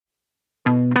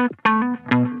Hello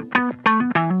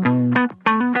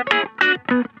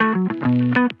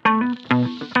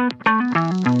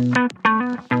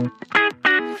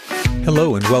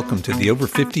and welcome to the Over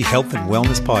 50 Health and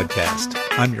Wellness Podcast.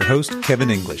 I'm your host, Kevin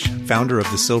English, founder of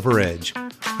The Silver Edge.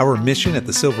 Our mission at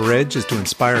The Silver Edge is to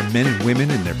inspire men and women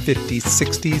in their 50s,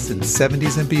 60s, and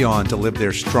 70s and beyond to live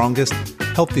their strongest,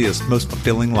 healthiest, most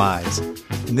fulfilling lives.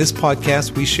 In this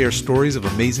podcast, we share stories of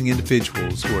amazing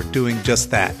individuals who are doing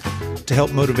just that to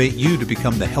help motivate you to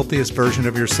become the healthiest version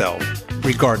of yourself,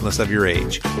 regardless of your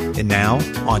age. And now,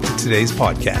 on to today's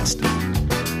podcast.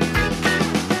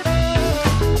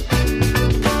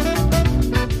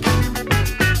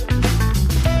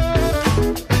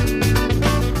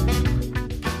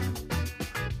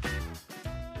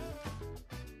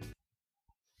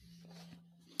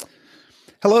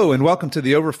 Hello and welcome to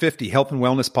the Over 50 Health and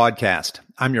Wellness Podcast.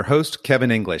 I'm your host,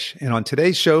 Kevin English, and on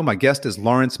today's show, my guest is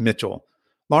Laurence Mitchell.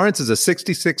 Laurence is a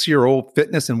 66-year-old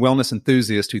fitness and wellness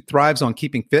enthusiast who thrives on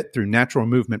keeping fit through natural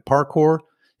movement parkour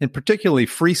and particularly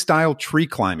freestyle tree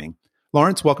climbing.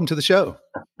 Laurence, welcome to the show.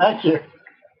 Thank you.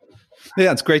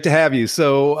 Yeah, it's great to have you.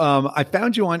 So I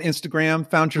found you on Instagram,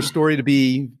 found your story to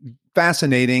be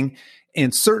fascinating,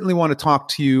 and certainly want to talk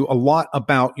to you a lot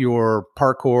about your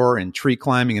parkour and tree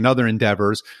climbing and other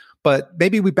endeavors. But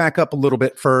maybe we back up a little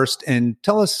bit first and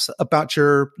tell us about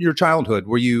your childhood.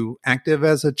 Were you active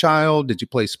as a child? Did you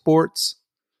play sports?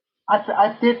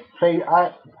 I did play.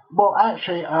 I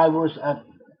was.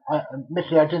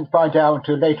 Admittedly, I didn't find out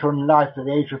until later in life, at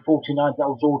the age of 49, that I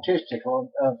was autistic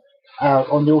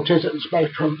on the autism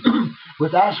spectrum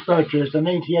with Asperger's and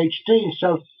ADHD.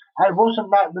 So I wasn't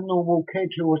like the normal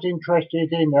kid who was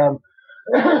interested in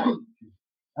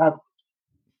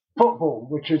football,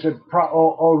 which is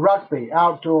or rugby,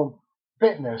 outdoor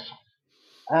fitness.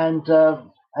 And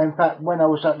in fact, when I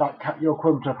was at your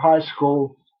equivalent of high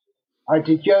school, I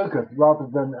did yoga rather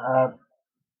than.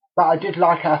 But I did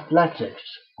like athletics.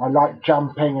 I liked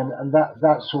jumping and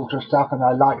that sort of stuff, and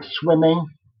I liked swimming.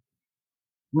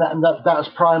 And that's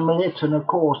primarily it. And of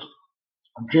course,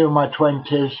 during my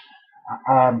 20s.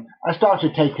 I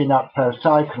started taking up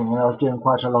cycling when I was doing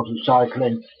quite a lot of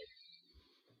cycling.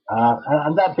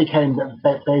 And that became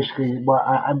basically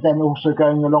and then also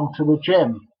going along to the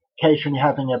gym, occasionally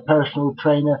having a personal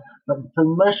trainer, but for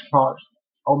the most part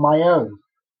on my own.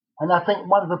 And I think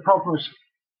one of the problems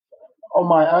on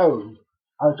my own,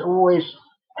 I was always,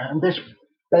 and this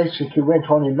basically went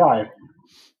on in life,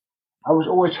 I was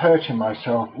always hurting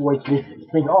myself, always thinking,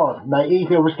 my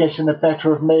ego was getting the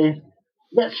better of me.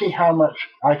 Let's see how much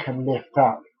I can lift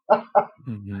up.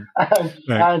 Mm-hmm.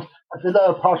 And the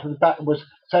lower part of the back was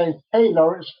saying, hey,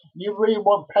 Laurence, you really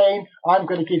want pain? I'm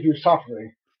going to give you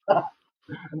suffering.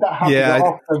 And that happens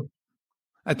often.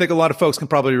 I think a lot of folks can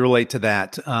probably relate to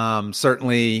that.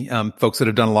 Certainly, folks that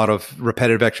have done a lot of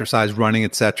repetitive exercise, running,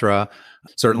 etc.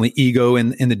 Certainly, ego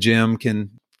in the gym can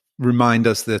remind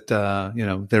us that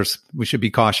we should be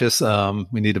cautious.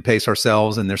 We need to pace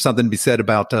ourselves, and there's something to be said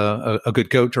about a good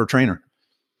coach or trainer.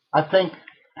 I think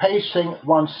pacing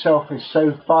oneself is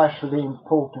so vitally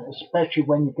important, especially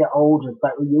when you get older,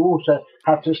 but you also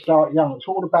have to start young. It's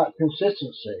all about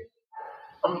consistency.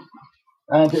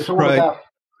 And it's all about,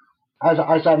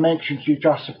 as I mentioned to you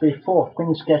just before,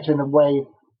 things get in the way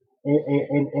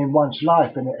in one's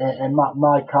life. And in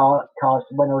my car,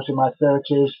 when I was in my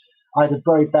 30s, I had a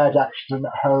very bad accident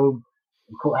at home.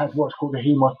 I had what's called a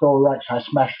hemothorax. I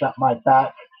smashed up my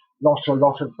back. Lost a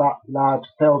lot of blood,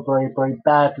 fell very, very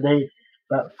badly,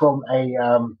 but from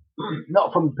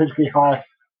not from a particularly high,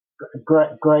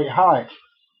 great height.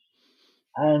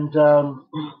 And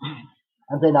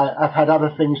then I've had other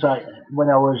things like when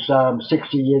I was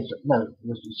 60,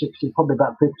 probably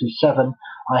about 57,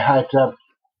 I had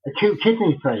acute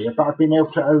kidney failure, but I've been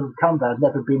able to overcome that. I've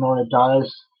never been on a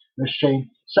dialysis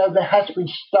machine. So there has been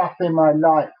stuff in my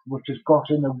life which has got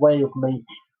in the way of me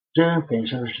doing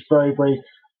things, and it's very, very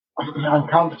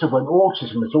uncomfortable, and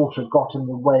autism has also got in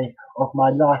the way of my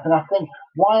life. And I think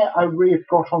why I really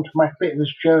got onto my fitness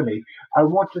journey, I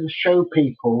wanted to show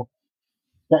people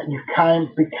that you can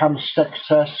become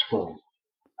successful.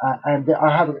 And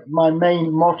my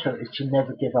main motto is to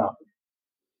never give up.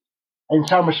 In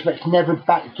some respects, never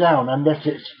back down unless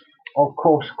it's, of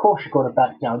course you've got to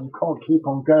back down. You can't keep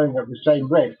on going at the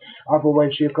same rate.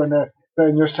 Otherwise, you're going to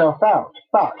burn yourself out.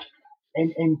 But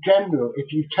in general,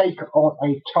 if you take on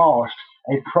a task,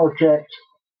 a project,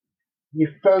 you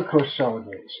focus on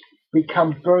it,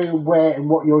 become very aware in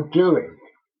what you're doing,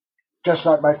 just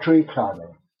like my tree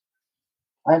climbing.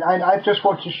 And I just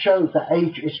want to show that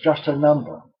age is just a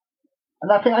number. And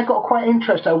I think I got quite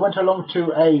interested. I went along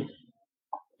to a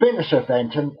fitness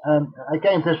event, and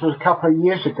again, this was a couple of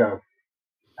years ago,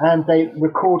 and they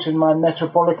recorded my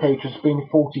metabolic age as being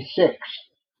 46.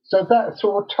 So that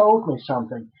sort of told me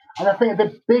something. And I think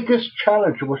the biggest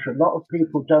challenge, which a lot of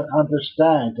people don't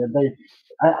understand, and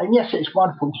yes, it's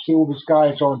wonderful to see all these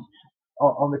guys on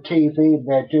the TV, and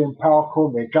they're doing parkour,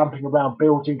 and they're jumping around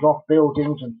buildings, off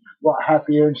buildings, and what have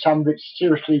you, and some of it's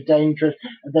seriously dangerous,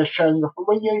 and they're showing that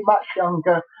when you're much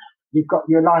younger, you've got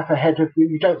your life ahead of you.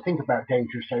 You don't think about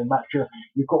danger so much.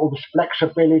 You've got all this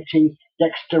flexibility,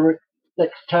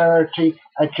 dexterity,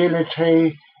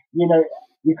 agility. You know,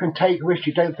 you can take risks.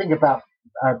 You don't think about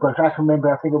growth. I can remember,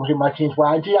 I think it was in my teens where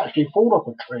I did actually fall off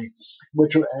a tree,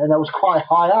 and I was quite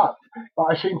high up, but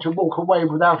I seemed to walk away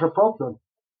without a problem.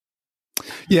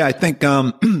 Yeah, I think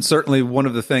certainly one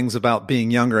of the things about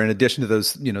being younger, in addition to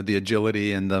those, the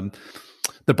agility and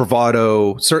the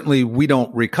bravado, certainly we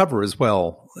don't recover as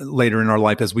well later in our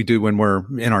life as we do when we're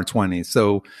in our 20s.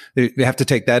 So we have to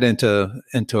take that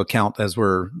into account as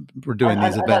we're doing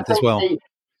these events as well.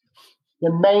 The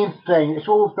main thing, it's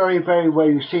all very, very well.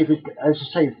 You see, as I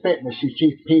say, fitness, you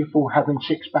see people having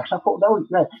six packs. I thought, no,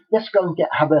 let's go and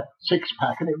have a six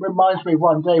pack. And it reminds me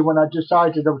one day when I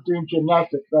decided I was doing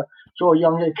gymnastics, I saw a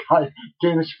young guy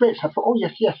doing the splits. I thought, oh,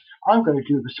 yes, I'm going to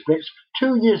do the splits.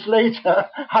 2 years later,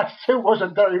 I still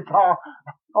wasn't very far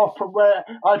off from where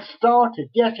I'd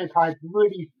started. Yes, if I'd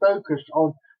really focused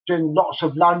on doing lots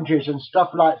of lunges and stuff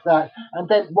like that. And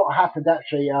then what happened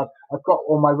actually, I've got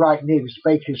on my right knee this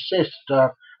Baker's cyst,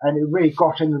 and it really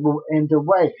got in the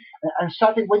way. And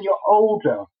suddenly when you're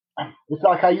older, it's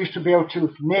like I used to be able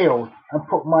to kneel and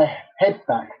put my head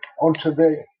back onto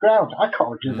the ground. I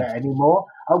can't do that anymore.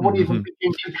 I wouldn't even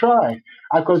begin to try.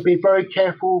 I've got to be very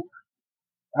careful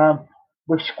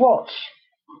with squats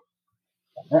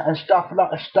and stuff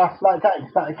like that.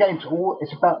 In fact, again,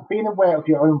 it's about being aware of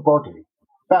your own body.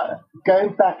 But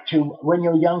going back to when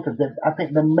you're younger, I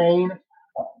think the main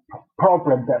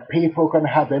problem that people are going to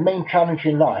have, their main challenge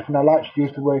in life, and I like to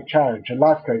use the word challenge, a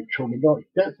life coach told me,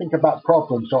 don't think about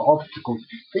problems or obstacles,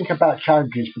 think about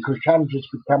challenges, because challenges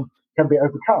can be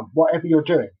overcome, whatever you're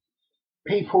doing.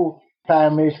 People,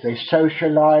 families, they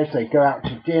socialize, they go out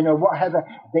to dinner, whatever,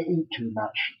 they eat too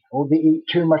much, or they eat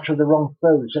too much of the wrong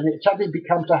foods, and it suddenly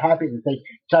becomes a habit that they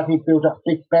suddenly build up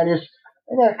big bellies.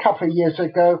 A couple of years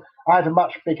ago, I had a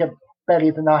much bigger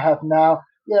belly than I have now.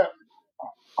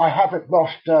 I haven't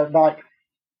lost like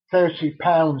 30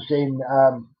 pounds in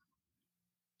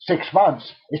 6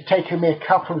 months. It's taken me a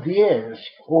couple of years,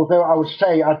 although I would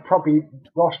say I'd probably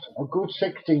lost a good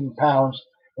 16 pounds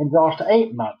in the last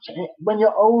 8 months. When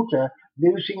you're older,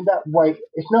 losing that weight,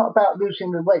 it's not about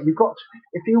losing the weight.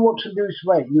 If you want to lose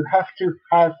weight, you have to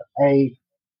have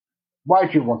why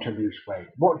do you want to lose weight?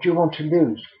 What do you want to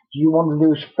lose? Do you want to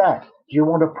lose fat? Do you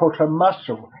want to put on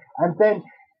muscle? And then,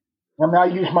 I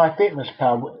use my fitness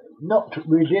pal, not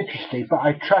religiously, but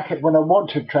I track it when I want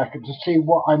to track it to see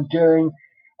what I'm doing.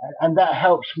 And that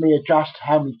helps me adjust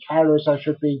how many calories I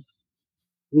should be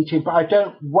eating. But I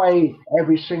don't weigh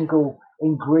every single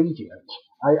ingredient.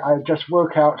 I just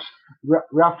work out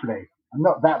roughly. I'm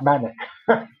not that manic.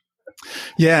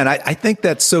 Yeah, and I think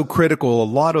that's so critical. A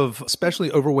lot of,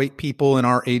 especially overweight people in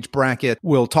our age bracket,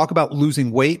 will talk about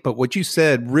losing weight, but what you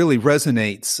said really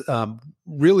resonates.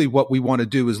 Really what we want to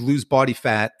do is lose body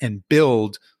fat and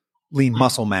build lean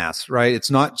muscle mass, right?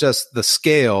 It's not just the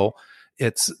scale,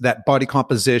 it's that body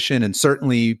composition, and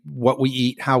certainly what we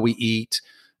eat, how we eat,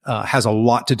 has a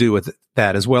lot to do with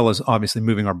that, as well as obviously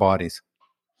moving our bodies.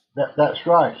 That's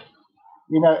right.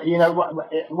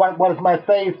 One of my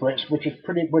favorites,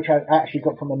 which I actually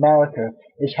got from America,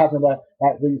 is having what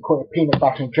you call it peanut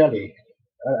butter and jelly,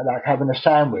 like having a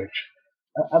sandwich.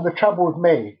 And the trouble with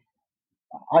me,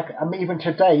 I'm even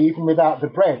today, even without the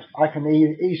bread, I can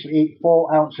easily eat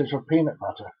 4 ounces of peanut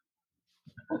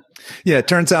butter. Yeah, it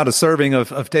turns out a serving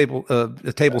of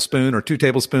a tablespoon or 2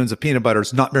 tablespoons of peanut butter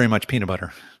is not very much peanut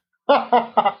butter.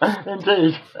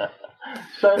 Indeed.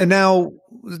 So, and now,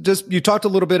 you talked a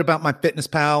little bit about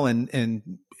MyFitnessPal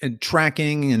and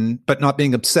tracking, but not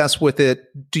being obsessed with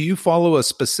it. Do you follow a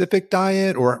specific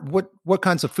diet, or what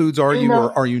kinds of foods are you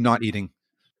or are you not eating?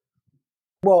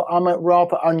 Well, I'm a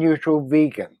rather unusual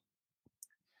vegan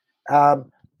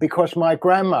because my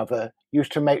grandmother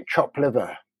used to make chopped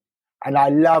liver, and I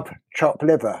love chopped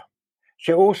liver.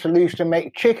 She also used to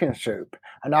make chicken soup,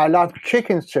 and I love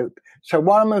chicken soup. So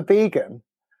while I'm a vegan,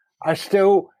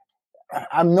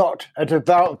 I'm not a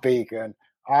devout vegan.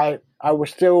 I will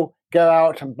still go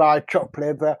out and buy chopped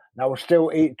liver, and I will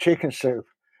still eat chicken soup.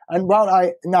 And while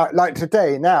like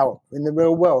today, now in the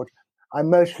real world, I'm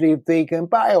mostly vegan,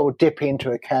 but I'll dip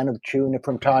into a can of tuna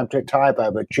from time to time. I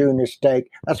have a tuna steak.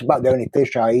 That's about the only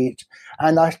fish I eat.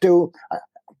 And I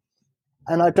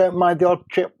don't mind the odd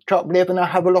chopped liver, and I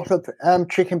have a lot of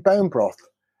chicken bone broth.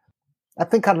 I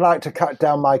think I'd like to cut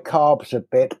down my carbs a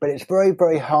bit, but it's very,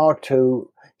 very hard to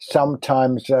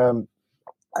sometimes be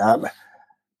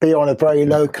on a very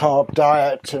low carb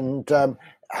diet, and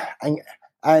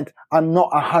I'm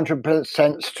not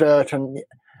 100% certain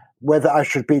whether I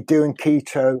should be doing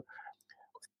keto.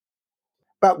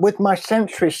 But with my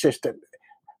sensory system,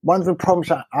 one of the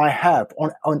problems I have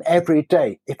on every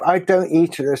day, if I don't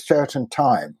eat at a certain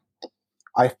time,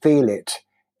 I feel it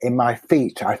in my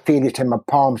feet. I feel it in my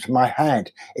palms of my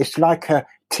hand. It's like a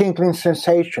tingling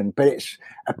sensation, but it's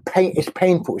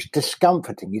painful. It's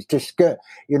discomforting.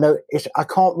 I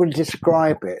can't really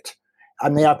describe it. I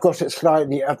mean, I've got it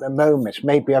slightly at the moment.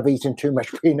 Maybe I've eaten too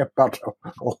much peanut butter,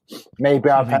 or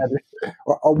maybe I've had,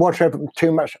 or whatever,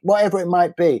 too much, whatever it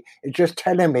might be. It's just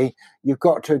telling me you've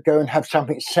got to go and have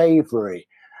something savory.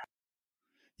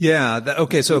 Yeah.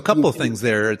 Okay. So a couple of things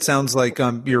there. It sounds like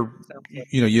you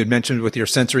had mentioned with your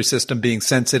sensory system being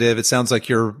sensitive. It sounds like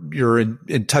you're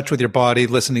in touch with your body,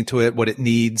 listening to it, what it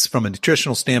needs from a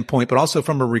nutritional standpoint, but also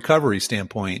from a recovery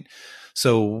standpoint.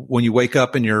 So when you wake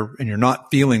up and you're not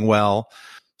feeling well,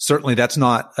 certainly that's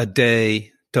not a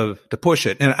day to push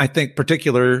it. And I think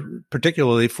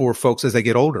particularly for folks as they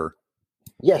get older.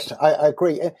 Yes, I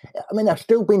agree. I mean, I've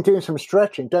still been doing some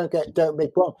stretching. Don't be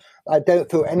wrong. I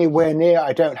don't feel anywhere near.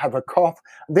 I don't have a cough.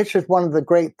 This is one of the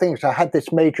great things. I had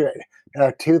this major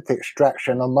tooth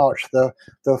extraction on March the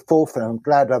 4th, and I'm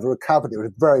glad I've recovered. It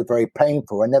was very, very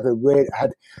painful. I never really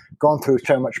had gone through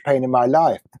so much pain in my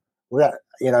life. Well,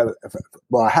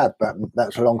 I have, but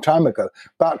that's a long time ago.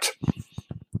 But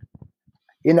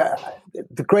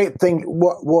the great thing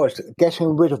was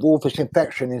getting rid of all this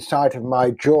infection inside of my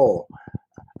jaw.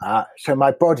 So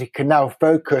my body can now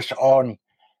focus on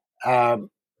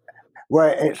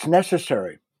where it's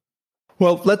necessary.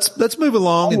 Well, let's move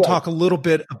along and talk a little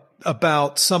bit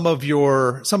about some of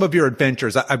your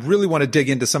adventures. I really want to dig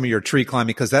into some of your tree climbing,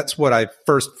 because that's what I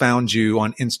first found you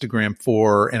on Instagram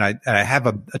for, and I have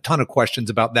a ton of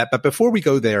questions about that. But before we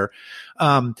go there,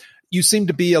 you seem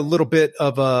to be a little bit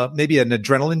of maybe an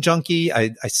adrenaline junkie.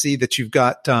 I see that you've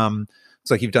got it's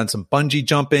like you've done some bungee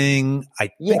jumping. I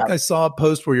think I saw a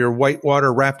post where you're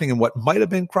whitewater rafting in what might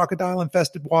have been crocodile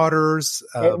infested waters.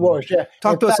 It was, yeah.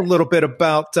 Talk to us a little bit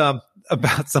about some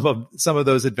of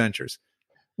those adventures.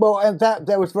 Well, and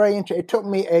that was very interesting.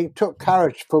 It took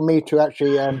courage for me to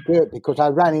actually do it, because I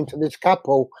ran into this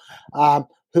couple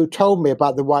who told me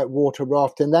about the whitewater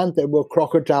rafting. And there were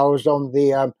crocodiles on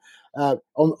the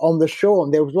on the shore,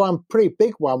 and there was one pretty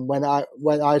big one when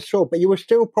I saw. But you were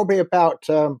still probably about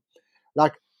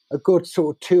like a good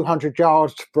sort of 200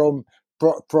 yards from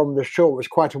the shore. It was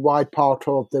quite a wide part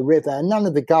of the river, and none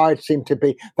of the guides seemed to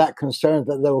be that concerned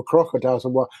that there were crocodiles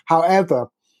or what. However,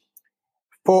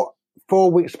 for 4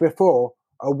 weeks before,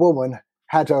 a woman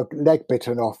had her leg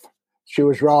bitten off. She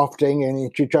was rafting,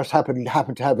 and she just happened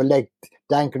to have a leg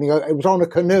dangling over. It was on a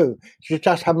canoe. She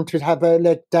just happened to have her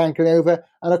leg dangling over,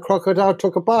 and a crocodile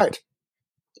took a bite.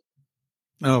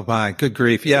 Oh my, good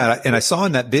grief. Yeah. And I saw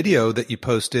in that video that you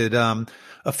posted, a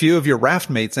few of your raft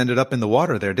mates ended up in the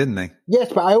water there, didn't they?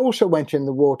 Yes, but I also went in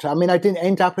the water. I mean, I didn't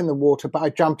end up in the water, but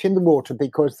I jumped in the water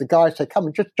because the guy said, come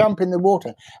on, just jump in the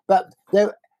water. But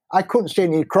I couldn't see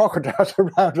any crocodiles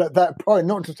around at that point.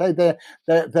 Not to say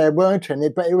there weren't any,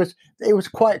 but it was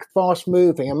quite fast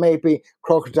moving, and maybe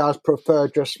crocodiles prefer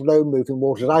just slow moving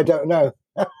waters. I don't know.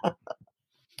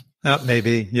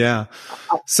 Maybe, yeah.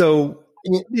 So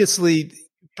obviously,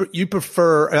 you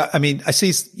prefer. I mean, I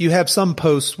see you have some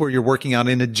posts where you're working out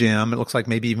in a gym. It looks like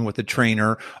maybe even with a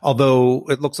trainer. Although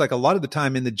it looks like a lot of the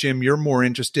time in the gym, you're more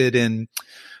interested in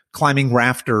climbing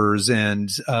rafters and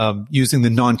using the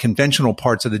non-conventional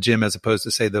parts of the gym as opposed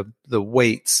to, say, the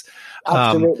weights.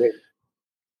 Absolutely.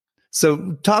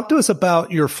 So talk to us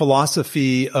about your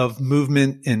philosophy of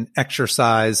movement and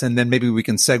exercise, and then maybe we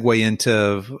can segue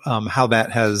into how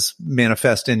that has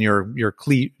manifest in your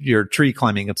tree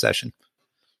climbing obsession.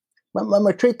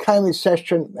 My tree climbing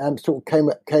session sort of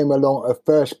came along at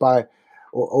first by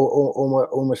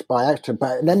almost by accident.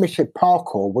 But let me say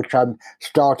parkour, which I'm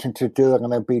starting to do. I'm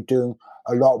going to be doing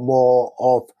a lot more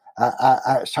of.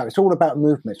 So it's all about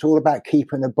movement. It's all about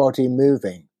keeping the body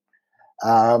moving.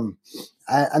 And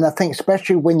I think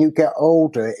especially when you get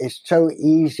older, it's so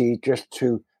easy just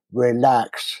to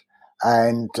relax.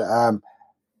 And I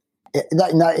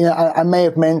may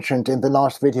have mentioned in the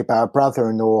last video about a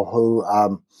brother-in-law who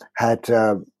had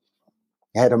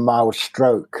a mild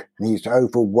stroke, and he's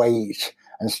overweight,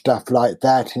 and stuff like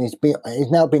that. And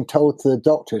he's now been told to the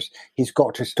doctors he's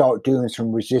got to start doing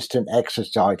some resistant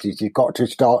exercises. He's got to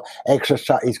start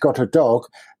exercise. He's got a dog,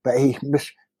 but he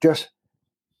must just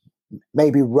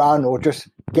maybe run or just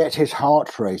get his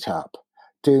heart rate up,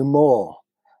 do more.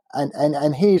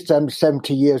 And he's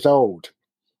 70 years old,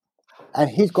 and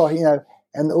he's got,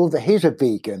 and he's a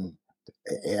vegan,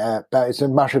 but it's as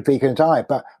much a vegan as I.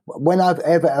 But when I've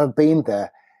ever been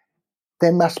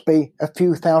there must be a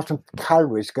few thousand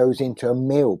calories goes into a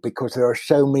meal because there are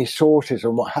so many sources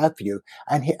and what have you.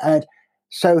 And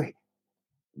so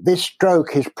this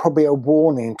stroke is probably a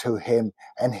warning to him.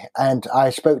 And I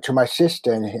spoke to my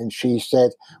sister, and she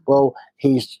said, well,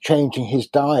 he's changing his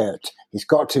diet. He's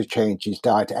got to change his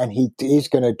diet, and he is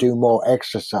going to do more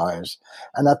exercise.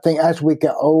 And I think as we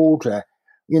get older,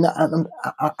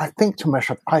 I think to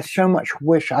myself, I so much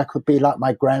wish I could be like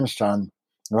my grandson,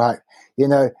 right?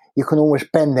 You can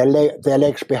almost bend their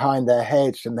legs behind their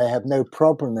heads, and they have no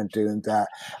problem in doing that.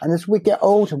 And as we get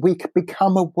older, we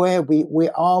become aware we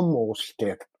are more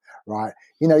stiff, right?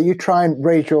 You try and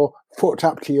raise your foot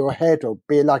up to your head or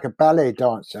be like a ballet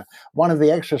dancer. One of the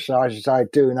exercises I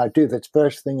do, and I do this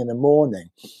first thing in the morning,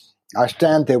 I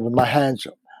stand there with my hands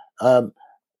up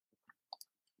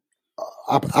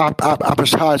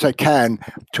as high as I can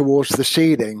towards the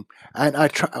ceiling, and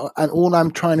and all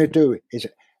I'm trying to do is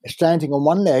standing on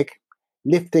one leg,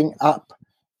 lifting up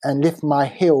and lift my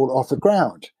heel off the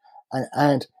ground,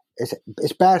 and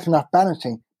it's bad enough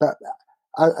balancing, but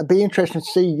I'd be interested to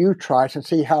see you try it and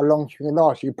see how long you can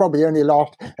last. You probably only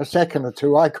last a second or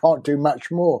two. I can't do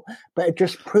much more, but it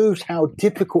just proves how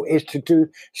difficult it is to do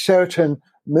certain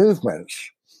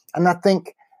movements. And I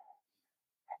think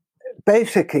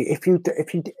basically, if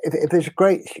there's a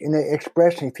great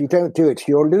expression, if you don't do it,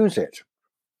 you'll lose it.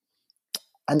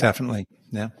 And definitely,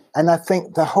 yeah. And I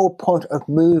think the whole point of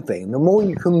moving, the more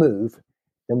you can move,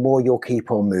 the more you'll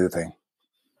keep on moving.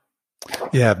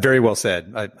 Yeah, very well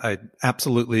said. I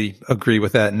absolutely agree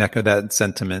with that and echo that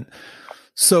sentiment.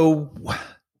 So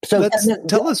tell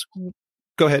us.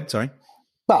 Go ahead. Sorry.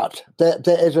 But there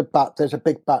is a but. There's a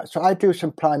big but. So I do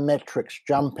some plyometrics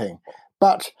jumping,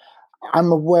 but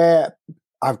I'm aware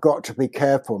I've got to be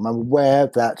careful. I'm aware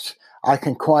that I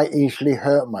can quite easily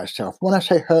hurt myself. When I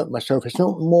say hurt myself, it's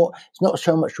not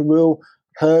so much real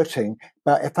hurting,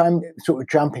 but if I'm sort of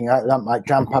jumping, I might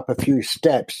jump up a few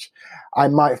steps, I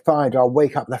might find I'll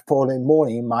wake up the following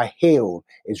morning, my heel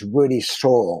is really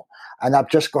sore, and I've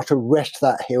just got to rest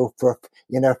that heel for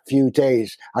a few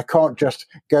days. I can't just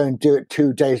go and do it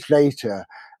 2 days later.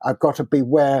 I've got to be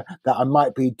aware that I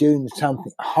might be doing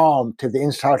something harm to the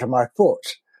inside of my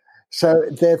foot. So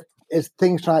there is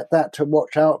things like that to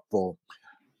watch out for.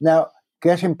 Now,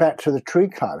 getting back to the tree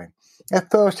climbing, at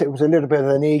first it was a little bit of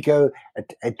an ego, a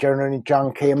adrenaline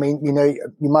junkie. I mean,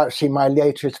 you might see my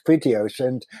latest videos,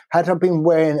 and had I been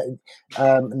wearing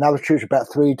another shoes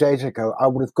about 3 days ago, I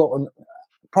would have gotten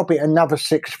probably another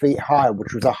 6 feet higher,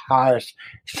 which was the highest,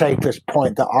 safest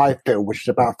point that I feel, which is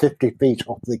about 50 feet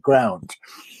off the ground.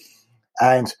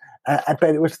 And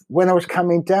but it was when I was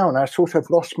coming down, I sort of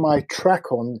lost my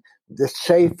track on the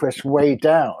safest way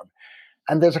down.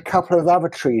 And there's a couple of other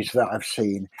trees that I've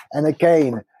seen. And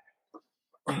again,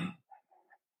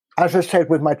 as I said,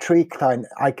 with my tree climb,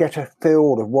 I get a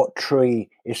feel of what tree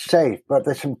is safe. But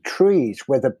there's some trees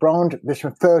where there's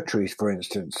some fir trees, for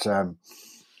instance,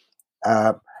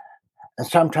 and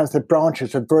sometimes the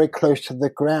branches are very close to the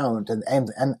ground, and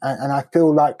I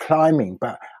feel like climbing,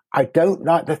 but I don't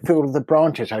like the feel of the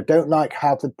branches. I don't like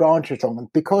how the branches on them,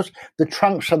 because the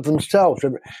trunks of themselves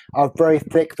are very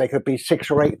thick. They could be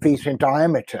 6 or 8 feet in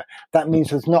diameter. That means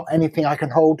there's not anything I can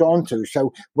hold on to.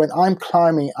 So when I'm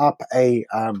climbing up a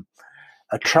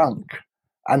trunk,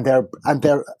 and there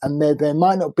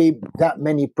might not be that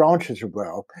many branches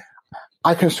around,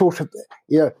 I can sort of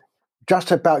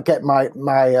just about get my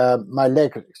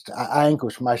leg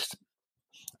angles, my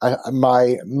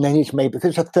knees maybe. If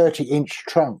it's a 30-inch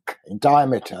trunk in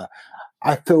diameter,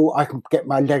 I feel I can get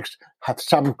my legs have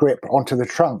some grip onto the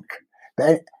trunk.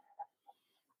 But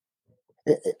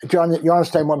do you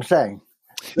understand what I'm saying?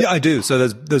 Yeah, I do. So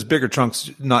those bigger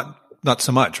trunks, not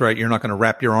so much, right? You're not going to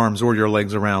wrap your arms or your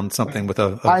legs around something with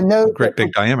a great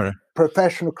big diameter.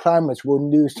 Professional climbers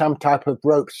will use some type of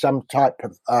rope, some type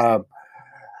of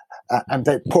and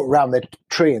they put around the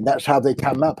tree, and that's how they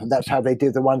come up, and that's how they do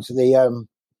the ones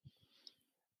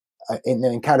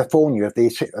in California,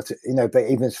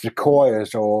 even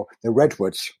sequoias or the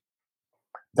redwoods.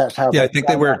 That's how. Yeah, I think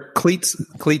they wear cleats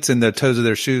in the toes of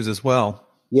their shoes as well.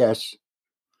 Yes,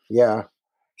 yeah.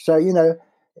 So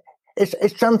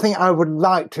It's something I would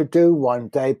like to do one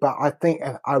day, but I think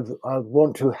I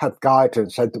want to have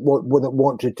guidance. I wouldn't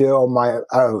want to do it on my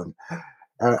own.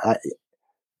 Uh,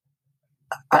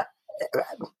 I,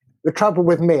 the trouble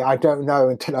with me, I don't know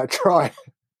until I try.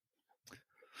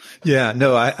 Yeah,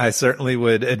 no, I certainly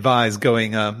would advise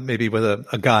going maybe with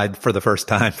a guide for the first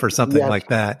time for something like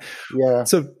that. Yeah.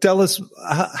 So tell us,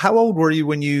 how old were you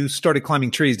when you started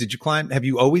climbing trees? Did you climb? Have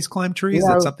you always climbed trees?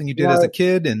 No, That's something you did as a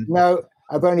kid? And no,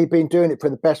 I've only been doing it for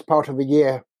the best part of a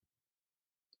year.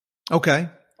 okay.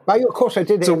 But of course, I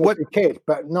did it So as a kid,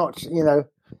 but not,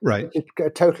 right. it's a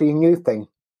totally new thing.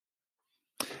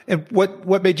 And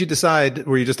what made you decide?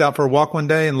 Were you just out for a walk one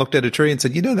day and looked at a tree and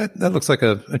said, that looks like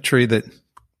a tree that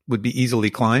would be easily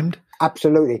climbed?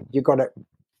 Absolutely. You got it.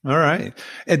 All right.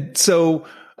 And so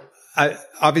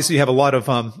obviously you have a lot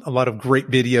of great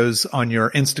videos on your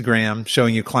Instagram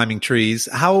showing you climbing trees.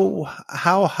 How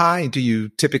high do you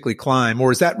typically climb,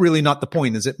 or is that really not the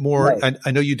point? Is it more, No.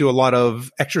 I know you do a lot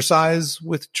of exercise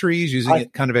with trees, using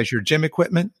it kind of as your gym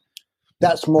equipment.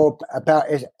 That's more about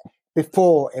it.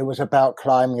 Before it was about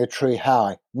climbing a tree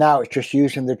high. Now it's just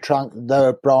using the trunk,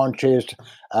 lower branches,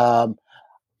 and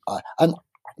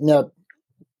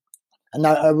and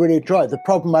I really enjoy it. The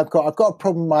problem I've got a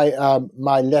problem with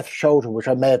my left shoulder, which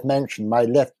I may have mentioned. My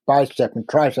left bicep and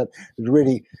tricep is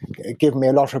really giving me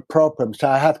a lot of problems. So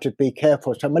I have to be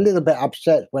careful. So I'm a little bit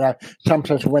upset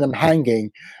sometimes when I'm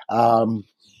hanging. I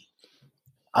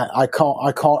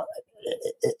can't.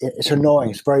 It's annoying.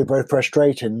 It's very, very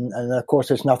frustrating. And of course,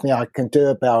 there's nothing I can do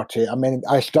about it. I mean,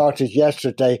 I started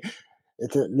yesterday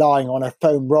lying on a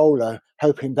foam roller,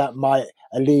 hoping that might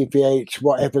alleviate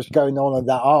whatever's going on in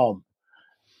that arm.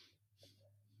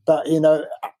 But,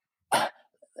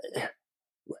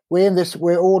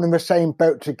 we're all in the same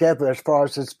boat together as far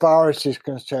as this virus is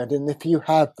concerned. And if you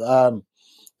have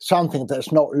something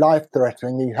that's not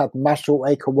life-threatening, you have muscle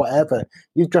ache or whatever,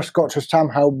 you've just got to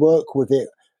somehow work with it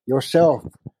yourself,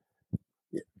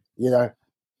 Yeah,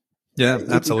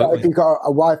 absolutely. If you've got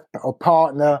a wife or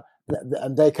partner,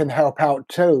 and they can help out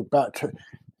too, but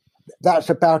that's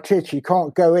about it. You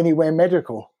can't go anywhere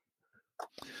medical.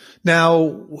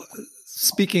 Now,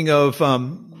 speaking of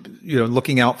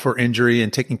looking out for injury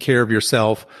and taking care of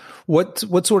yourself, what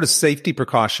sort of safety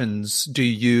precautions do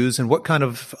you use, and what kind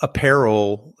of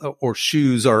apparel or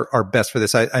shoes are best for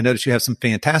this? I noticed you have some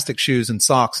fantastic shoes and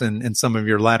socks in some of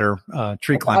your latter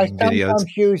tree climbing videos. I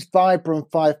sometimes use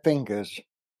Vibram 5 Fingers.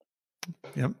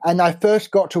 Yep. And I first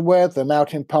got to wear them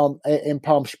out in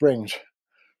Palm Springs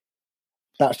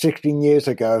about 16 years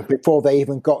ago, before they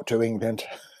even got to England.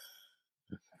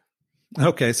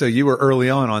 Okay, so you were early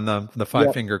on the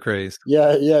 5 finger craze.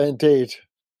 Yeah, indeed.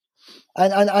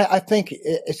 And I think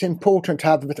it's important to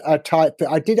have a tight fit.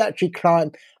 I did actually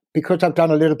climb, because I've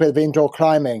done a little bit of indoor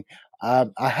climbing. I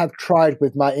have tried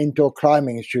with my indoor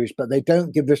climbing shoes, but they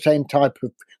don't give the same type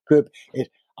of grip.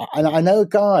 And I know a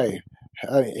guy,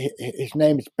 his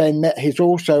name is Ben. He's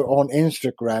also on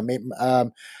Instagram.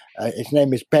 His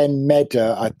name is Ben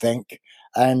Medder, I think.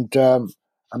 And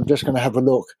I'm just going to have a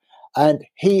look. And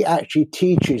he actually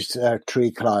teaches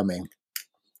tree climbing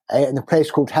in a place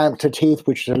called Hampstead Heath,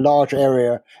 which is a large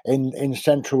area in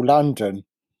central London.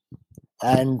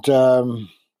 And I'm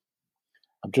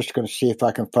just going to see if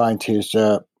I can find his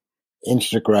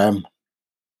Instagram.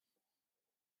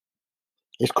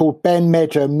 It's called Ben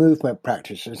Medder Movement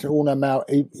Practice. It's all about.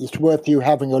 It's worth you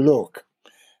having a look.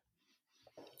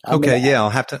 I'll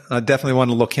have to. I definitely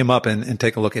want to look him up and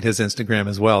take a look at his Instagram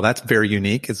as well. That's very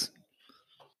unique.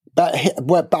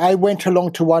 But I went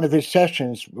along to one of his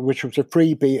sessions, which was a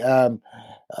freebie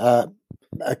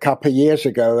a couple of years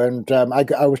ago, and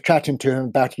I was chatting to him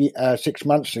about 6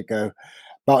 months ago.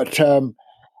 But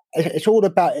it's all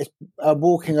about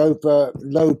walking over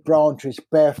low branches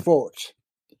barefoot.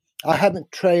 I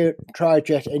haven't tried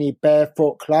yet any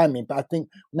barefoot climbing, but I think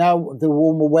now the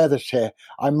warmer weather's here,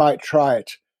 I might try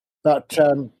it. But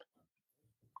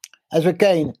as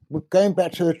again, going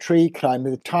back to the tree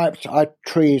climbing, the types of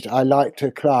trees I like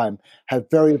to climb have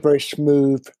very, very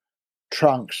smooth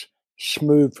trunks,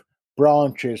 smooth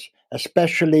branches,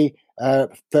 especially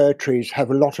fir trees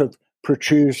have a lot of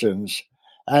protrusions,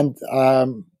 and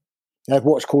they have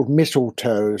what's called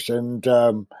mistletoes,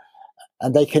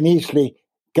 and they can easily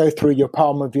go through your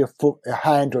palm of your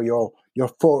hand or your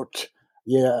foot.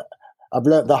 Yeah, I've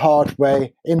learnt the hard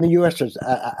way in the US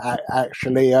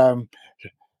actually.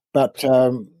 But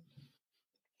and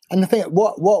the thing,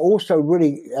 what also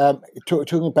really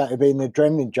talking about being an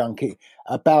adrenaline junkie.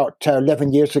 About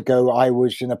 11 years ago, I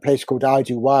was in a place called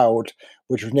Ivy Wild,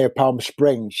 which was near Palm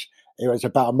Springs. It was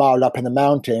about a mile up in the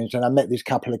mountains, and I met these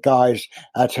couple of guys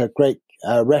at a great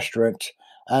restaurant.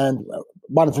 And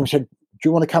one of them said, "Do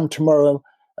you want to come tomorrow?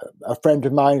 A friend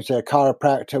of mine is a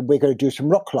chiropractor. We're going to do some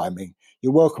rock climbing.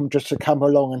 You're welcome just to come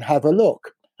along and have a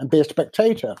look and be a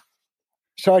spectator."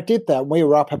 So I did that. We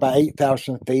were up about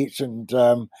 8,000 feet, and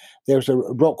there was a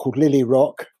rock called Lily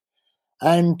Rock.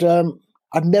 And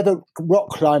I've never rock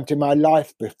climbed in my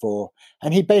life before.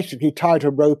 And he basically tied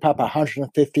a rope up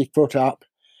 150 foot up,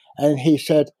 and he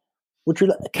said,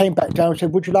 came back down and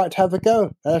said, "Would you like to have a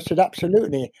go?" And I said,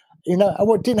 "Absolutely." You know,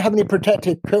 I didn't have any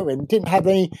protective equipment, didn't have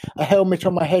a helmet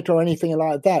on my head or anything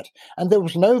like that. And there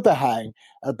was an overhang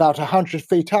about 100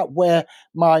 feet up where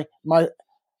my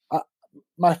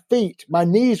feet, my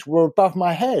knees were above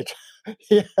my head.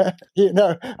 Yeah, you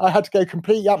know, I had to go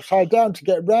completely upside down to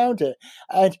get around it.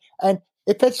 And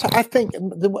if it's, I think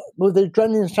with the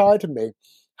adrenaline inside of me,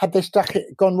 had they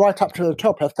gone right up to the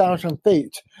top, 1,000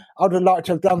 feet, I would have liked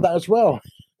to have done that as well.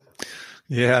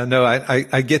 Yeah, no,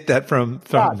 I get that from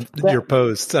your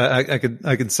posts. I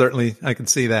can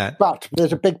see that. But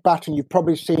there's a big button. You've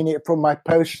probably seen it from my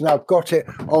posts, and I've got it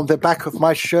on the back of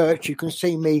my shirt. You can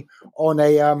see me on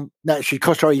a no, actually,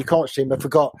 sorry, you can't see me. I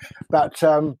forgot. But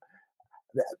so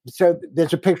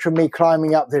there's a picture of me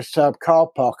climbing up this car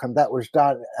park, and that was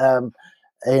done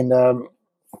in a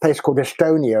place called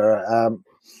Estonia.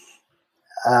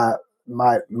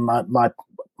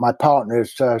 My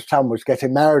partner's son was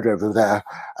getting married over there,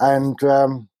 and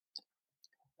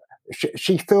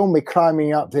she filmed me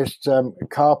climbing up this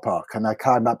car park, and I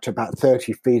climbed up to about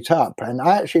 30 feet up, and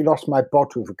I actually lost my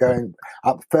bottle for going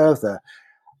up further.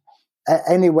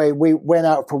 Anyway, we went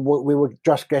out for what we were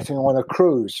just getting on a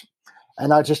cruise,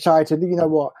 and I decided, you know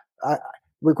what,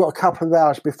 we've got a couple of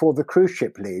hours before the cruise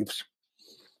ship leaves.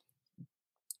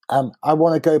 I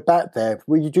want to go back there.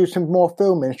 Will you do some more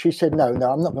filming? She said, no,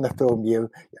 I'm not going to film you.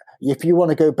 If you want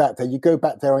to go back there, you go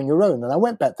back there on your own. And I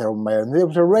went back there on my own. There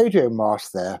was a radio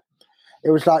mast there.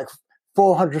 It was like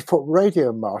 400-foot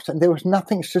radio mast, and there was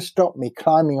nothing to stop me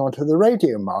climbing onto the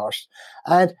radio mast.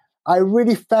 And I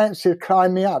really fancied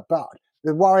climbing up, but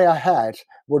the worry I had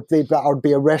would be that I would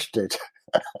be arrested.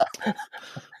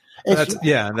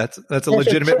 That's a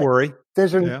legitimate worry.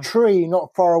 There's a tree not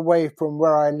far away from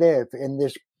where I live in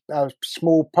this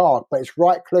small park, but it's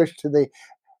right close to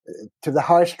the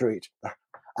high street.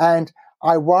 And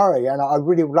I worry, and I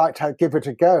really would like to give it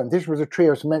a go. And this was a tree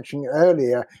I was mentioning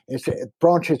earlier. Its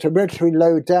branches are relatively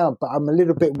low down, but I'm a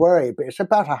little bit worried. But it's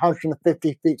about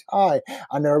 150 feet high,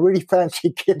 and I really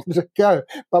fancy giving it a go.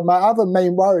 But my other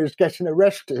main worry is getting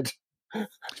arrested,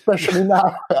 especially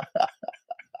now.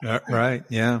 Right,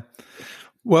 yeah.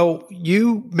 Well,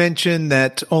 you mentioned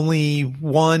that only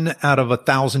 1 out of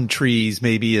 1,000 trees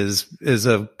maybe is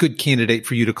a good candidate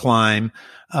for you to climb.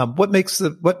 What makes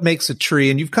a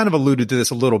tree, and you've kind of alluded to this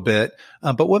a little bit,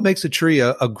 but what makes a tree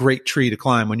a great tree to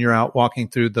climb when you're out walking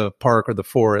through the park or the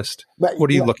forest? What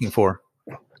are you looking for?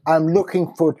 I'm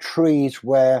looking for trees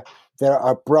where there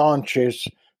are branches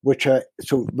which are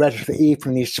sort of relatively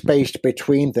evenly spaced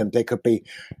between them. They could be,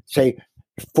 say,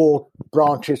 4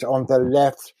 branches on the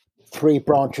left, 3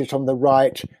 branches on the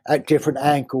right at different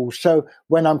angles. So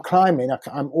when I'm climbing,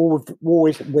 I'm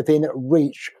always within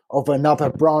reach of another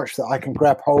branch that I can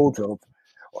grab hold of,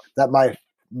 that my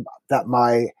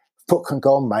foot can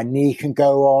go on, my knee can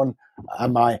go on,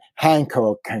 and my hand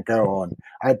can go on.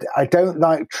 I don't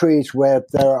like trees where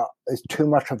there is too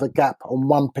much of a gap on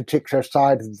one particular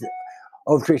side of the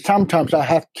tree. Sometimes I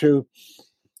have to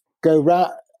go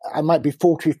round. I might be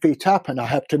 40 feet up and I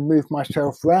have to move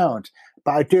myself round,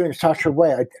 but I do it in such a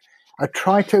way. I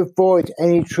try to avoid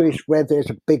any trees where there's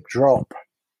a big drop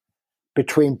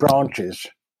between branches.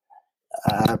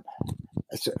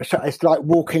 So it's like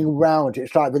walking around.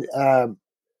 It's like the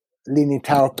Leaning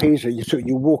Tower of Pisa.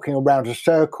 You're walking around a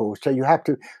circle. So you have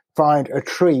to find a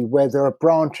tree where there are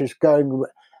branches going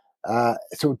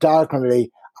sort of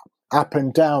diagonally up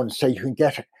and down, so you can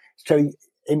get it. So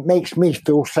it makes me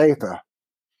feel safer.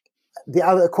 The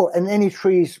other, and any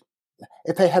trees,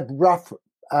 if they have rough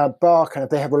bark and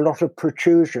if they have a lot of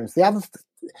protrusions, the other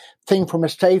thing from a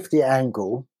safety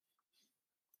angle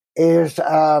is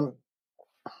I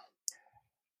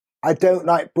don't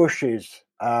like bushes.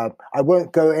 I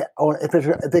won't go on if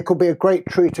there could be a great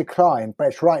tree to climb, but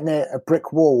it's right near a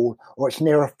brick wall or it's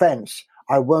near a fence.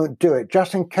 I won't do it,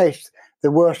 just in case the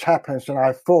worst happens and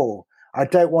I fall. I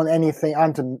don't want anything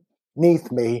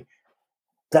underneath me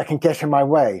that can get in my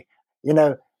way. You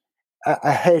know,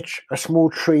 a hedge, a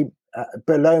small tree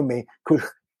below me could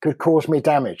cause me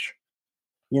damage.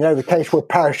 You know, the case where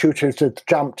parachuters have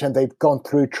jumped and they've gone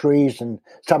through trees and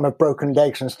some have broken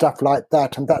legs and stuff like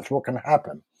that, and that's what can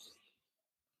happen.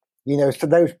 You know, so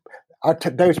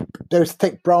those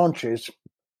thick branches,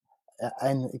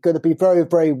 and it's going to be very,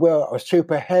 very well, or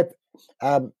super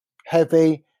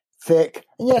heavy, thick.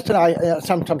 And yes, and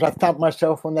sometimes I thump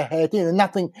myself on the head.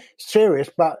 Nothing serious,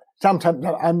 but sometimes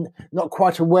I'm not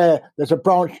quite aware. There's a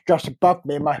branch just above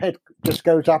me, and my head just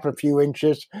goes up a few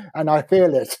inches, and I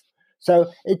feel it.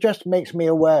 So it just makes me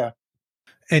aware.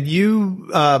 And you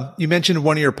mentioned in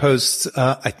one of your posts,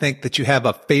 I think, that you have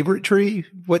a favorite tree.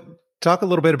 Talk a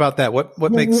little bit about that.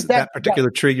 What makes that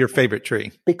particular tree your favorite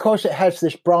tree? Because it has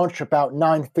this branch about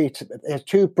 9 feet. There's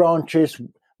two branches.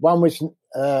 One was,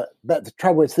 but the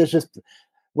trouble is, this is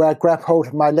where I grab hold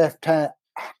of my left hand,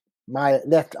 my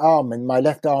left arm, and my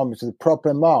left arm is the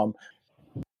problem arm.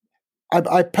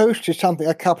 I posted something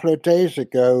a couple of days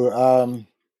ago,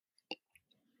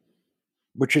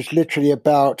 which is literally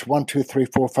about 1, 2, 3,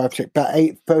 4, 5, 6, about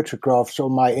 8 photographs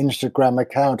on my Instagram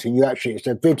account, and it's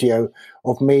a video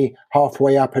of me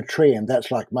halfway up a tree, and that's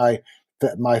like my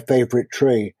favorite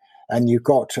tree. And you've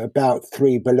got about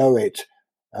 3 below it,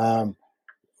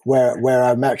 where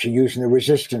I'm actually using the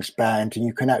resistance band, and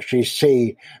you can actually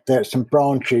see there's some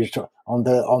branches on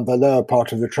the lower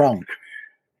part of the trunk.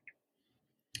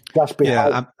 Just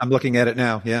behind. Yeah, I'm looking at it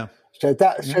now. Yeah.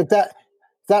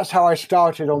 That's how I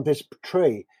started on this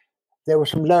tree. There were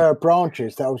some lower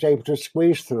branches that I was able to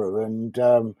squeeze through, and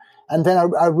then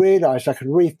I realized I could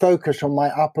refocus on my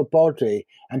upper body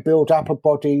and build upper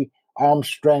body arm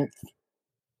strength,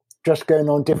 just going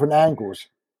on different angles.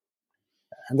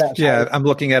 And that's I'm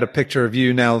looking at a picture of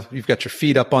you now. You've got your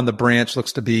feet up on the branch,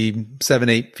 looks to be 7,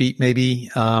 8 feet maybe,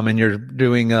 and you're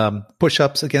doing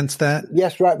push-ups against that.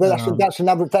 Yes, right. Well, that's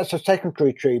a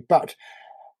secondary tree, but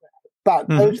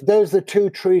those are the 2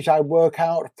 trees I work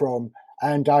out from,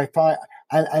 and I find,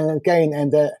 and again,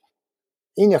 and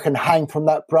can hang from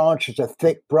that branch. It's a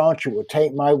thick branch; it will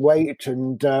take my weight,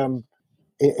 and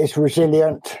it's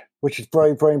resilient, which is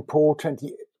very, very important.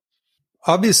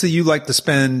 Obviously, you like to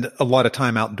spend a lot of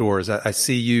time outdoors. I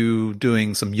see you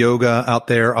doing some yoga out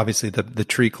there. Obviously, the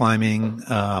tree climbing.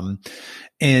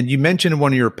 And you mentioned in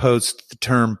one of your posts the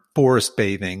term forest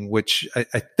bathing, which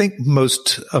I think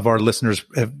most of our listeners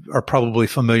are probably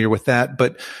familiar with that.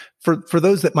 But for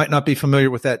those that might not be familiar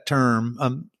with that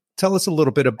term, tell us a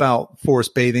little bit about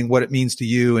forest bathing, what it means to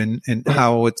you, and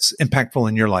how it's impactful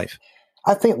in your life.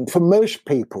 I think for most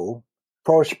people,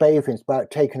 forest bathing is about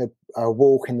taking a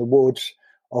walk in the woods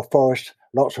or forest.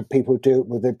 Lots of people do it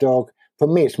with a dog. For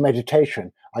me, it's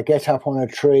meditation. I get up on a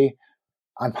tree.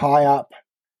 I'm high up.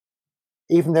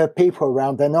 Even though people are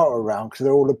around, they're not around because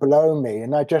they're all below me.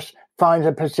 And I just find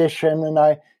a position and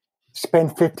I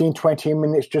spend 15, 20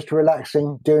 minutes just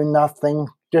relaxing, doing nothing,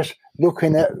 just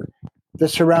looking at the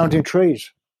surrounding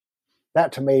trees.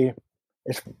 That to me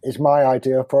is my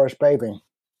idea of forest bathing.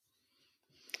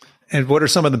 And what are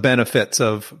some of the benefits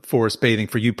of forest bathing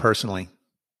for you personally?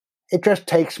 It just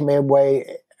takes me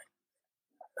away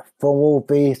from all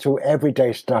the sort of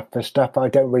everyday stuff, the stuff I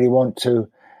don't really want to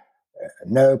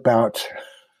know about.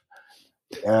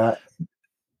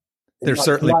 There's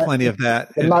certainly plenty of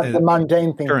that. The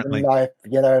mundane things currently in life,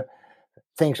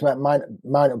 things that might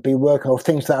not be working, or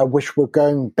things that I wish were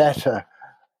going better,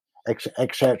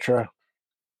 etc.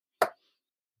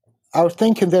 I was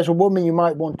thinking there's a woman you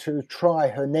might want to try.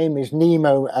 Her name is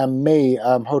Nemo and Me.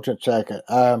 Hold on a second.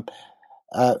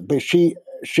 But she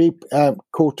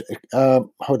called.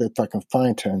 Hold on if I can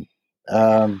find her.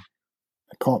 I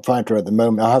can't find her at the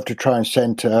moment. I'll have to try and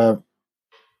send her.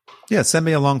 Yeah, send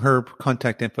me along her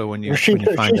contact info when you find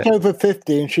it. She's over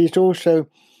 50, and she's also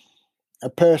a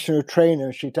personal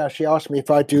trainer. She asked me if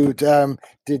I did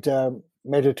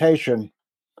meditation.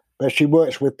 But she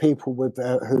works with people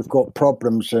who've got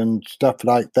problems and stuff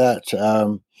like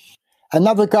that.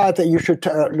 Another guy that you should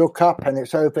look up, and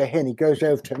it's over here. He goes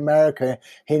over to America.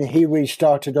 He really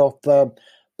started off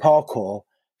parkour.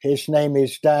 His name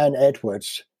is Dan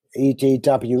Edwards,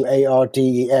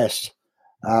 Edwardes,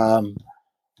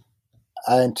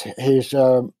 and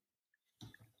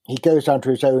he goes under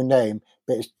his own name,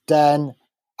 but it's Dan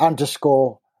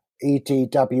 _Edwardes.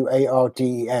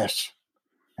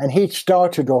 And he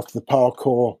started off the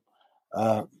parkour,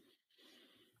 and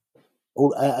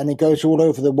he goes all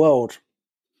over the world.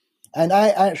 And I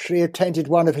actually attended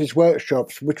one of his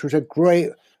workshops, which was a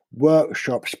great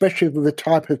workshop, especially with the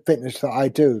type of fitness that I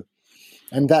do.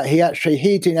 And that he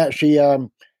didn't actually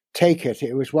take it.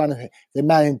 It was one of the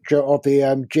manager of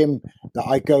the gym that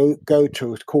I go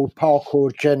to. It's called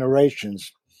Parkour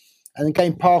Generations. And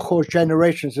again, Parkour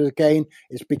Generations,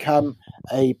 it's become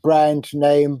a brand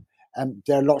name. And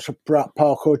there are lots of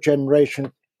parkour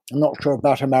generation. I'm not sure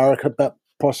about America, but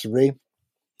possibly.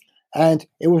 And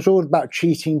it was all about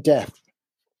cheating death.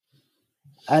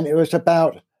 And it was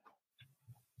about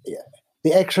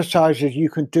the exercises you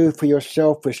can do for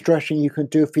yourself, the stretching you can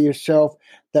do for yourself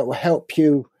that will help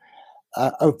you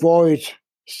avoid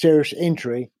serious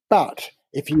injury. But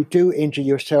if you do injure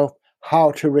yourself,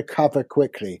 how to recover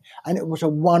quickly. And it was a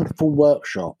wonderful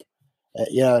workshop,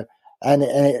 and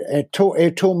it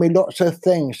taught me lots of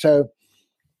things. So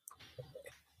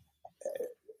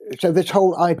this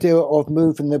whole idea of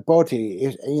moving the body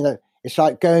is, it's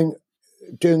like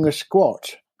doing a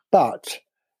squat, but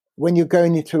when you're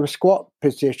going into a squat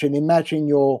position, imagine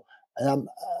your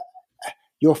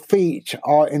feet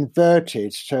are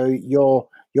inverted, so your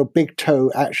big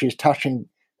toe actually is touching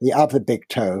the other big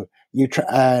toe. You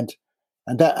try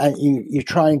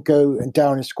and go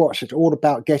down in squats. It's all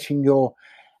about getting your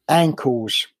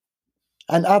ankles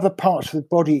and other parts of the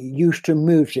body used to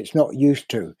moves it's not used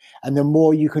to. And the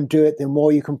more you can do it, the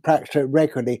more you can practice it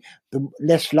regularly, the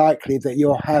less likely that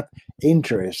you'll have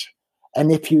injuries.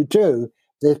 And if you do,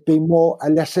 there's been more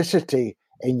elasticity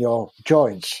in your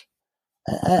joints.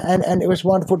 And it was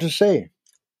wonderful to see.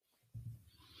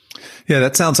 Yeah,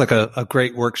 that sounds like a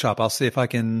great workshop. I'll see if I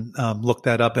can look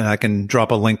that up, and I can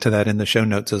drop a link to that in the show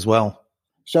notes as well.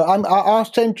 So I'll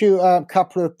send you a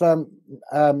couple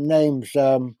of names.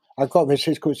 I've got this.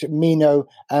 It's called Meno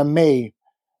and Me,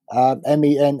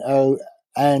 MENO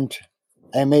and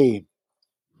ME.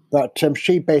 But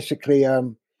she basically,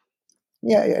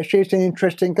 she's an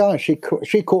interesting guy. She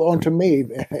caught on to me.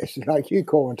 It's like you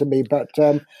caught on to me. But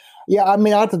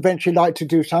I'd eventually like to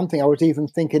do something. I was even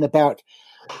thinking about.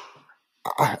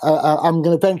 I'm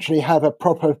going to eventually have a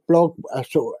proper blog,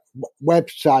 sort of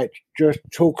website, just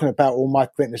talking about all my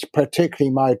fitness,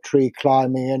 particularly my tree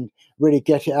climbing, and really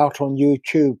get it out on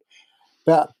YouTube.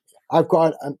 But I've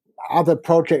got other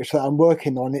projects that I'm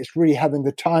working on. It's really having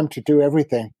the time to do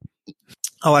everything.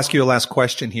 I'll ask you a last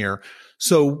question here.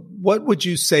 So what would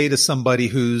you say to somebody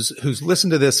who's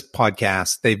listened to this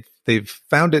podcast? They've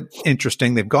found it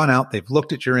interesting. They've gone out, they've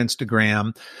looked at your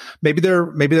Instagram. Maybe they're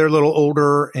a little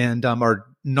older and are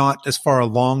not as far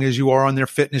along as you are on their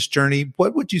fitness journey.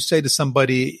 What would you say to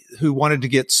somebody who wanted to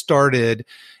get started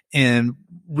and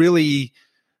really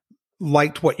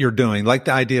liked what you're doing, like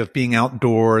the idea of being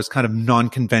outdoors, kind of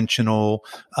non-conventional?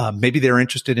 Maybe they're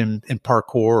interested in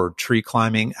parkour or tree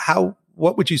climbing.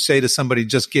 What would you say to somebody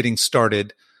just getting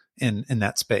started in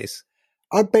that space?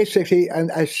 I'd basically, and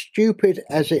as stupid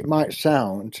as it might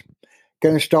sound, go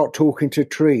and start talking to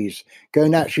trees, go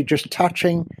and actually just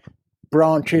touching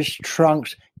branches,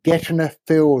 trunks, getting a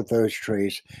feel of those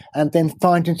trees, and then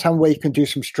finding some way you can do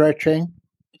some stretching.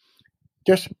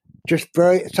 Just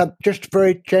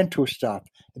very gentle stuff.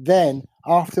 Then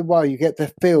after a while, you get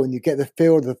the feel, and you get the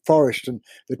feel of the forest and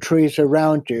the trees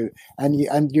around you, and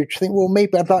you think, well,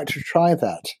 maybe I'd like to try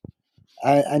that.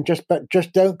 But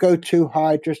just don't go too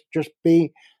high. Just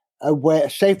be aware.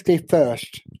 Safety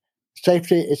first.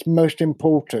 Safety is most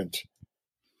important.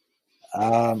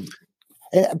 But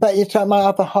it's like my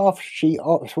other half. She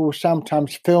will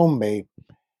sometimes film me,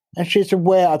 and she's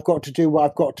aware I've got to do what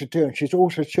I've got to do, and she's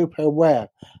also super aware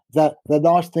that the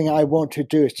last thing I want to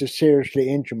do is to seriously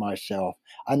injure myself,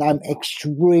 and I'm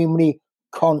extremely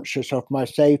conscious of my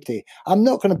safety. I'm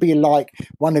not going to be like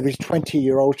one of his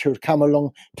 20-year-olds who would come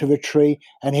along to the tree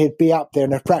and he'd be up there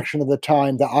in a fraction of the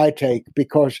time that I take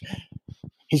because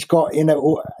he's got,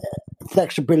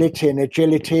 flexibility and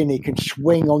agility and he can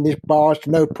swing on these bars,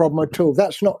 no problem at all.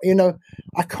 That's not,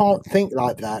 I can't think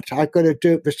like that. I've got to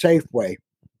do it the safe way.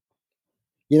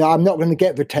 I'm not going to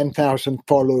get the 10,000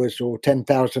 followers or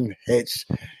 10,000 hits.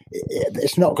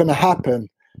 It's not going to happen.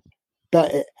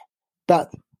 But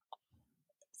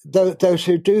those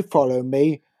who do follow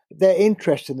me, they're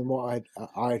interested in what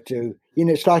I do.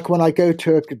 It's like when I go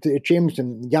to the gyms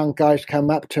and young guys come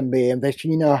up to me and they say,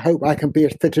 I hope I can be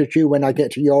as fit as you when I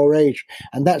get to your age,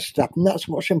 and that stuff. And that's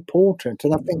what's important.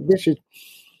 And I think this is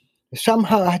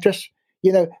somehow I just,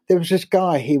 there was this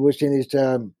guy, he was in his,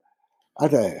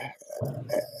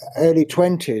 early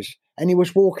 20s, and he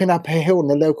was walking up a hill in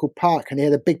the local park and he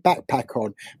had a big backpack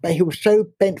on, but he was so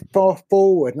bent far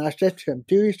forward. And I said to him,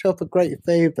 do yourself a great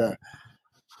favor.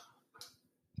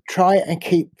 Try and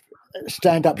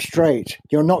stand up straight.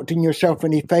 You're not doing yourself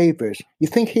any favors. You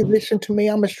think he'd listen to me?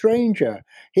 I'm a stranger.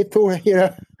 He thought,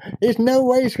 there's no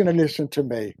way he's going to listen to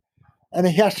me. And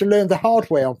he has to learn the hard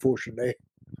way, unfortunately.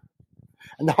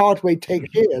 And the hard way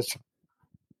takes years.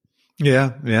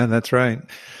 Yeah, that's right.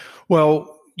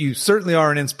 Well, you certainly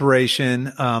are an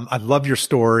inspiration. I love your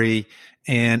story.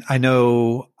 And I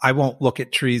know I won't look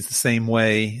at trees the same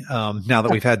way now that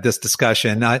we've had this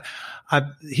discussion. I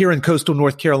here in coastal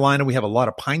North Carolina, we have a lot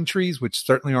of pine trees, which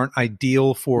certainly aren't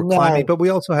ideal for climbing, but we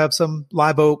also have some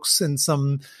live oaks and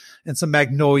some some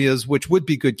magnolias, which would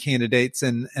be good candidates.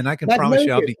 And I can promise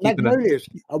you I'll be keeping magnolias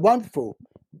are wonderful.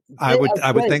 I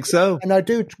would think so. And I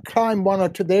do climb one or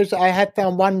two. I have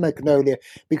found one magnolia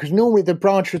because normally the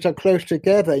branches are close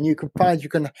together and you can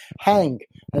hang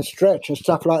and stretch and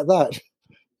stuff like that.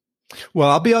 Well,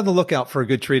 I'll be on the lookout for a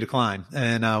good tree to climb.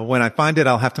 And when I find it,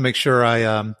 I'll have to make sure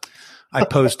I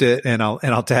post it and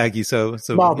I'll tag you so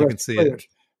you can see it.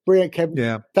 Brilliant, Kevin.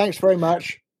 Yeah. Thanks very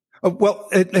much. Well,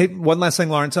 hey, one last thing,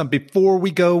 Laurence. Before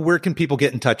we go, where can people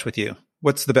get in touch with you?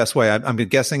 What's the best way? I'm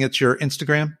guessing it's your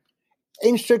Instagram.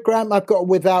 Instagram, I've got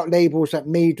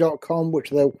withoutlabels@me.com,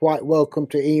 which they're quite welcome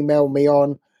to email me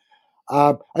on.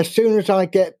 As soon as I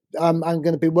get, I'm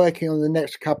going to be working on the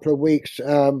next couple of weeks.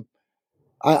 I've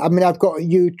got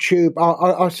YouTube.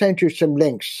 I'll send you some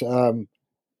links.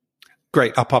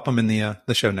 Great. I'll pop them in the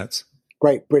show notes.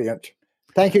 Great. Brilliant.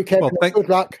 Thank you, Kevin. Well, good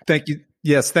luck. Thank you.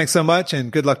 Yes. Thanks so much.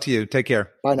 And good luck to you. Take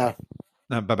care. Bye now.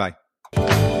 Bye-bye.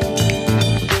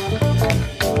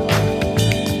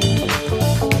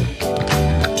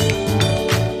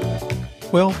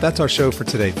 Well, that's our show for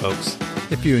today, folks.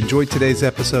 If you enjoyed today's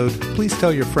episode, please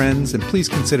tell your friends and please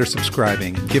consider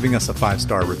subscribing and giving us a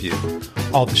 5-star review.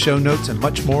 All the show notes and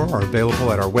much more are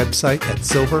available at our website at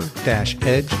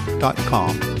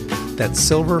silver-edge.com. That's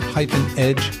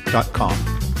silver-edge.com.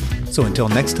 So until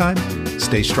next time,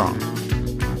 stay strong.